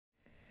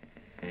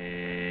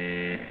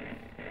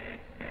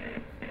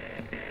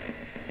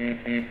The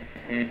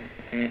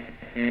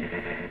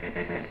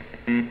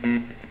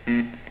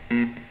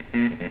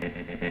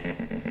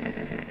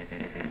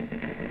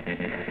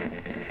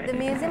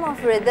Museum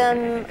of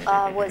Rhythm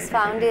was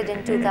founded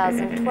in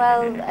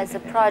 2012 as a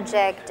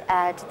project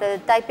at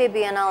the Taipei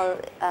Biennale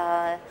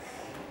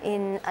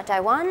in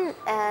Taiwan,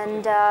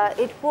 and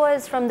it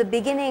was from the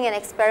beginning an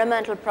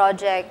experimental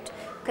project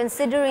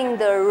considering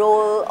the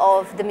role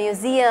of the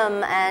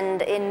museum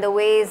and in the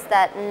ways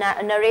that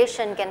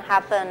narration can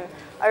happen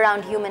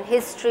around human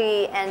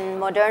history and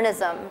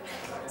modernism.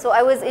 So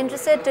I was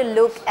interested to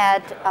look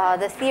at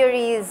the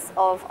theories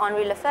of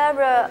Henri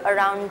Lefebvre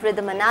around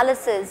rhythm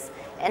analysis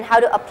and how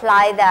to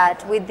apply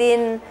that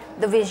within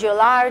the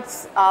visual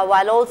arts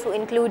while also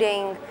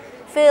including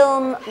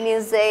film,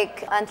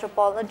 music,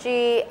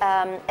 anthropology,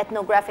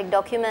 ethnographic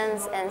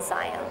documents and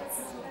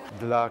science.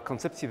 Dla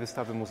koncepcji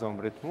wystawy Muzeum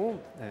Rytmu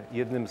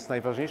jednym z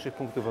najważniejszych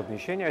punktów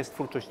odniesienia jest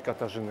twórczość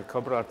Katarzyny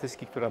Kobro,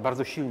 artystki, która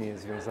bardzo silnie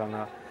jest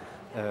związana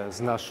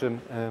z naszym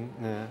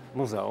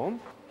muzeum.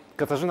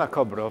 Katarzyna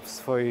Kobro w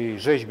swojej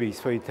rzeźbie i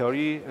swojej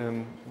teorii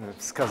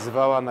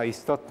wskazywała na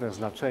istotne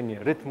znaczenie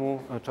rytmu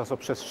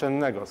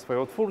czasoprzestrzennego.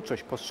 Swoją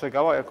twórczość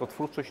postrzegała jako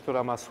twórczość,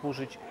 która ma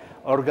służyć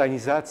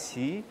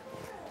organizacji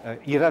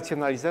i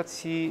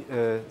racjonalizacji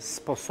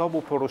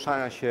sposobu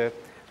poruszania się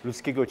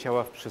ludzkiego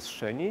ciała w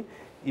przestrzeni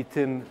i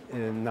tym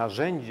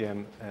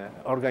narzędziem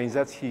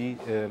organizacji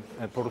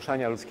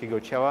poruszania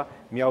ludzkiego ciała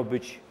miał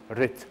być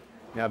rytm,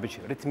 miała być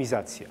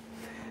rytmizacja.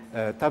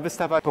 Ta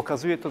wystawa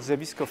pokazuje to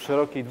zjawisko w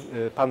szerokiej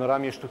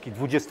panoramie sztuki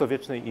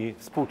dwudziestowiecznej i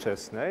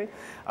współczesnej,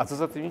 a co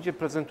za tym idzie,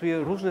 prezentuje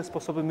różne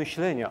sposoby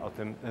myślenia o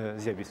tym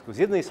zjawisku. Z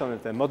jednej strony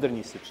te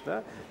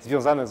modernistyczne,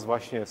 związane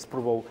właśnie z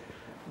próbą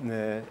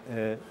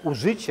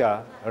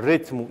użycia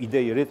rytmu,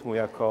 idei rytmu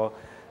jako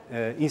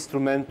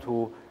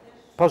instrumentu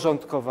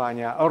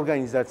porządkowania,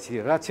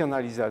 organizacji,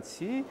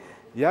 racjonalizacji,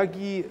 jak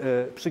i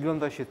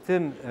przygląda się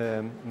tym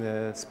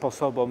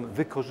sposobom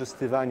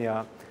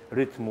wykorzystywania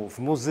rytmu w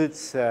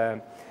muzyce,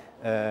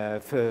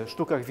 w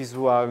sztukach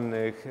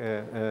wizualnych,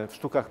 w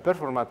sztukach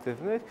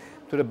performatywnych,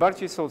 które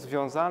bardziej są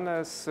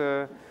związane z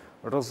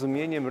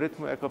rozumieniem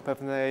rytmu jako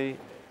pewnej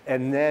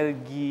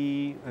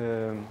energii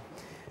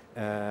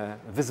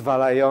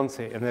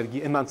wyzwalającej,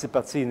 energii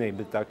emancypacyjnej,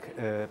 by tak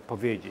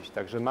powiedzieć.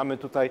 Także mamy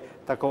tutaj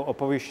taką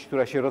opowieść,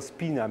 która się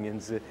rozpina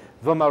między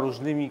dwoma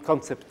różnymi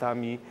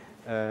konceptami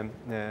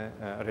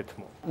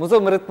rytmu.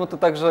 Muzeum Rytmu to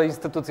także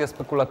instytucja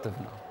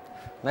spekulatywna.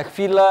 Na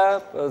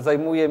chwilę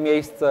zajmuje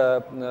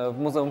miejsce w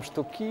Muzeum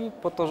Sztuki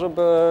po to,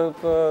 żeby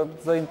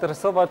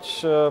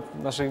zainteresować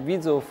naszych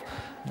widzów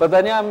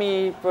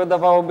badaniami,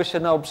 wydawałoby się,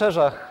 na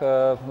obrzeżach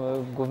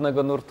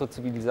głównego nurtu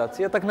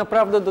cywilizacji, a tak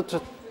naprawdę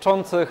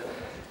dotyczących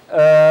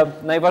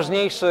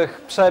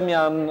najważniejszych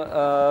przemian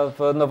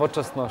w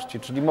nowoczesności,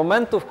 czyli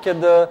momentów,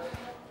 kiedy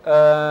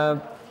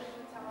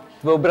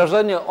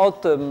wyobrażenie o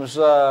tym,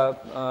 że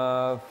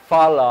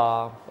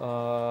fala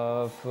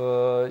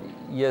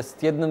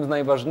jest jednym z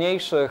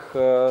najważniejszych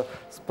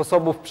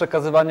sposobów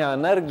przekazywania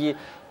energii,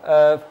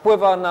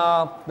 wpływa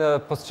na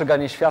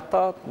postrzeganie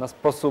świata, na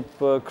sposób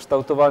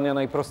kształtowania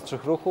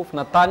najprostszych ruchów,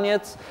 na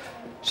taniec,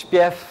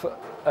 śpiew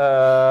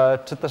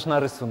czy też na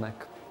rysunek.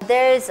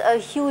 There's a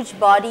huge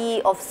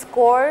body of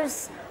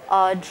scores,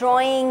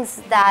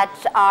 drawings that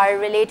are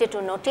related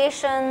to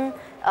notation,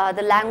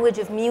 the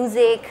language of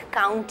music,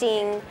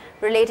 counting,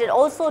 related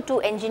also to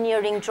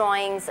engineering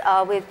drawings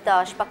with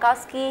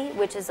Szpakowski,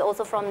 which is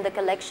also from the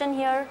collection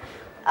here.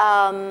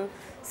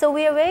 So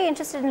we are very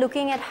interested in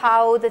looking at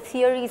how the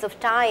theories of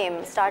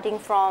time, starting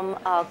from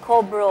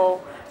Kobro,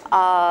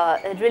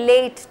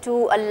 relate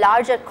to a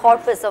larger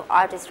corpus of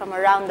artists from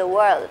around the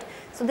world.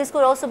 So this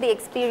could also be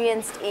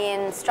experienced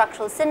in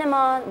structural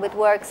cinema with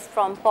works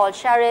from Paul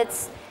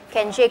Scharitz,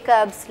 Ken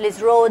Jacobs,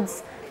 Liz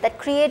Rhodes, that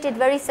created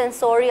very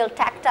sensorial,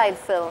 tactile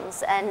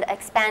films and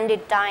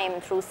expanded time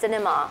through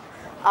cinema.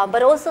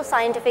 But also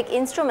scientific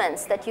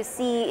instruments that you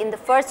see in the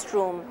first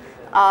room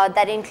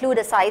that include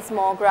a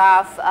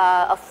seismograph,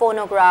 a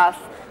phonograph,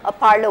 a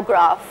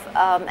parlograph,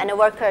 and a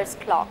worker's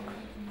clock.